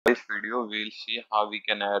video, we'll see how we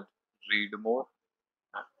can add read more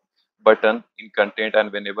button in content,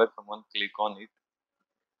 and whenever someone click on it,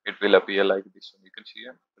 it will appear like this one. You can see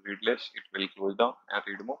here, read less, it will close down, and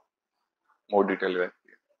read more detail will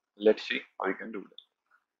appear. Let's see how you can do that.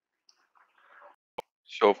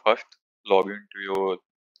 So first, log into your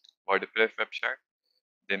WordPress website,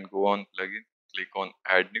 then go on plugin, click on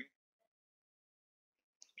add new,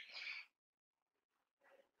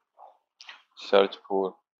 search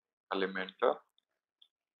for elementor.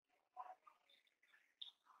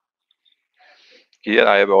 Here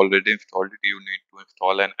I have already installed it. You need to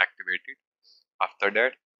install and activate it. After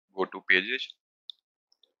that, go to pages,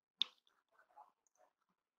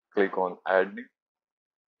 click on add new.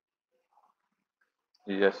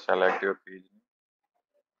 Just select your page name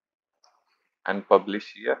and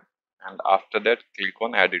publish here, and after that click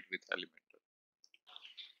on add it with elementor.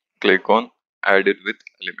 Click on add it with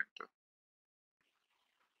elementor.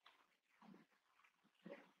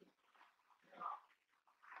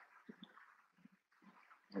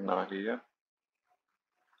 Now here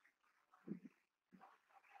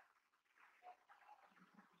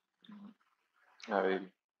I will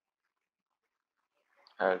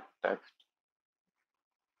add text,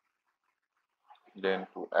 then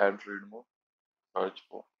to add read more, search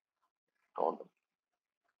for toggle,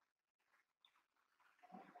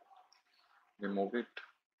 remove it.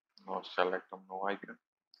 Now select on no icon,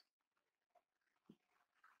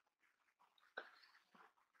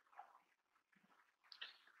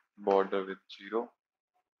 border with 0,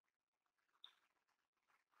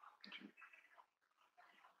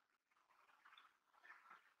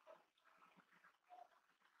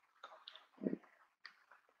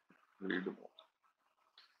 read more.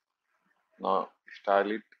 Now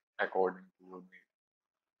style it according to your need.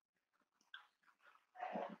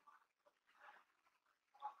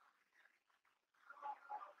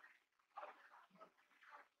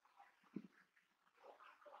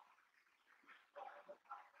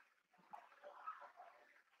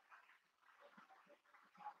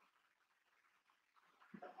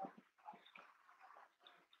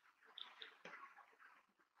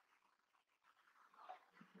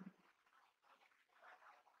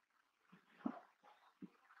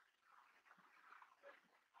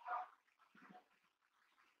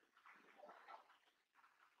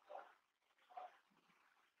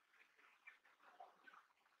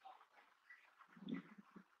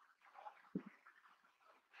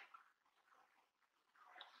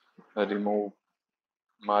 Remove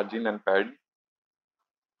margin and padding.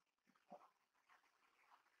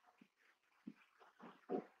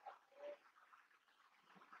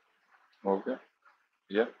 Okay,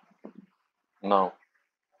 yeah. Now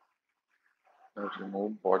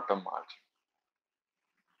remove bottom margin.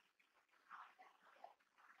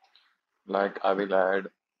 Like I will add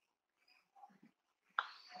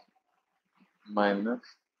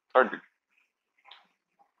 -30.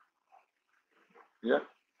 Yeah.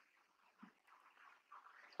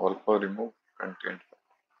 Also remove content.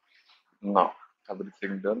 Now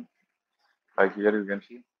everything done. Like here you can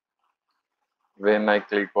see, when I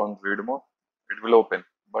click on read more, it will open,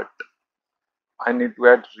 but I need to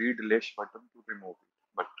add read less button to remove it.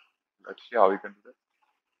 But let's see how we can do that.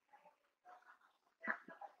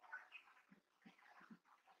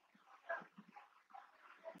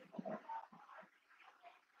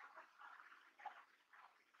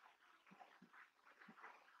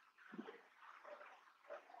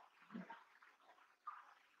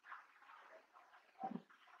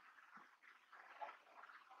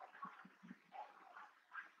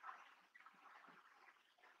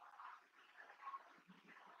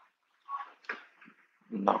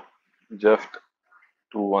 Now just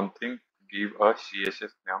do one thing, give a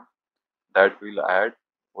CSS name that will add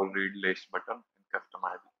or read less button and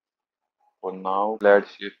customize it. For now, add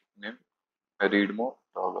CSS name read more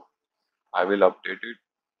toggle. I will update it.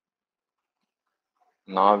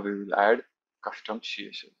 Now we will add custom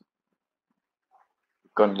CSS.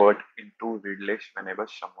 Convert into read less whenever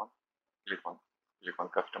someone click on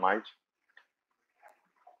customize.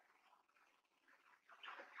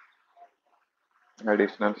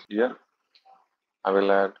 Additional here, I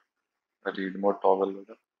will add a read more toggle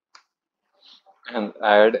loader and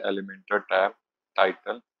add elementor tab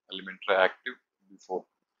title elementor active before,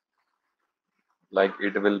 like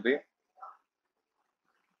it will be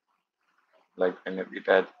like when it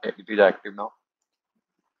is active now.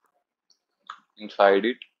 Inside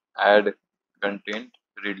it, add content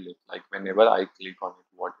read list, like whenever I click on it,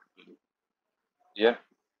 what it will do. Here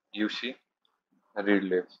you see read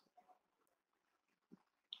list,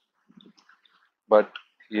 but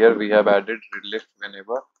here we have added read list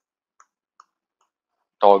whenever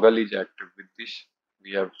toggle is active. With this,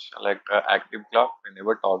 we have select active class.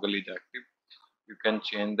 Whenever toggle is active, you can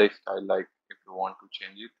change the style. Like if you want to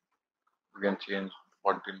change it, you can change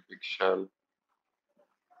 14 pixel.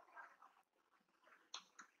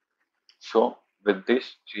 So with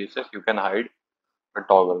this CSS, you can hide the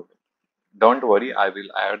toggle. Don't worry, I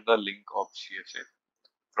will add the link of CSS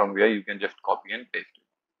from where you can just copy and paste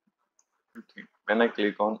it. Okay. When I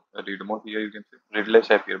click on read more here, you can see readless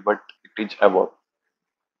appear, but it is above.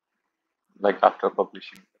 Like after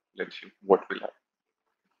publishing, let's see what will happen.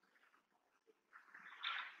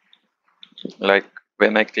 Like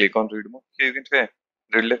when I click on read more, here you can say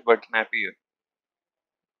readless button appear,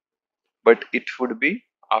 but it should be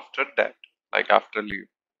after that, like after leave.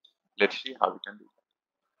 Let's see how we can do that.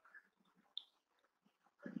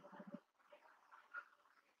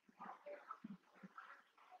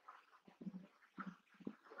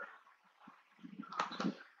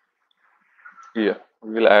 Here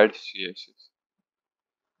we will add CSS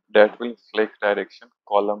that will select direction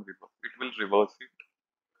column reverse. It will reverse it,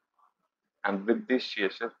 and with this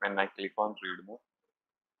CSS, when I click on read more,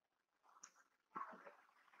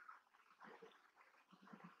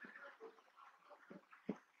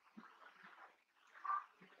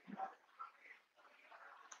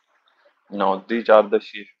 now these are the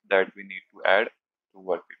CSS that we need to add to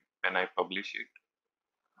work it. When I publish it,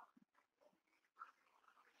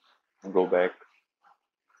 go back,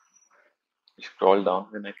 scroll down.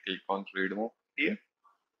 When I click on read more here,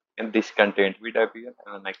 and this content will appear,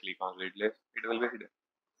 and when I click on read less, it will be hidden.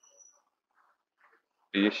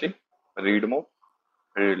 Do you see? Read more,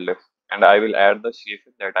 read less, and I will add the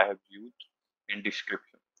CSS that I have used in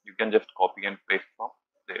description. You can just copy and paste from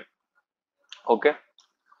there. Okay.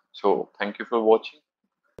 So thank you for watching.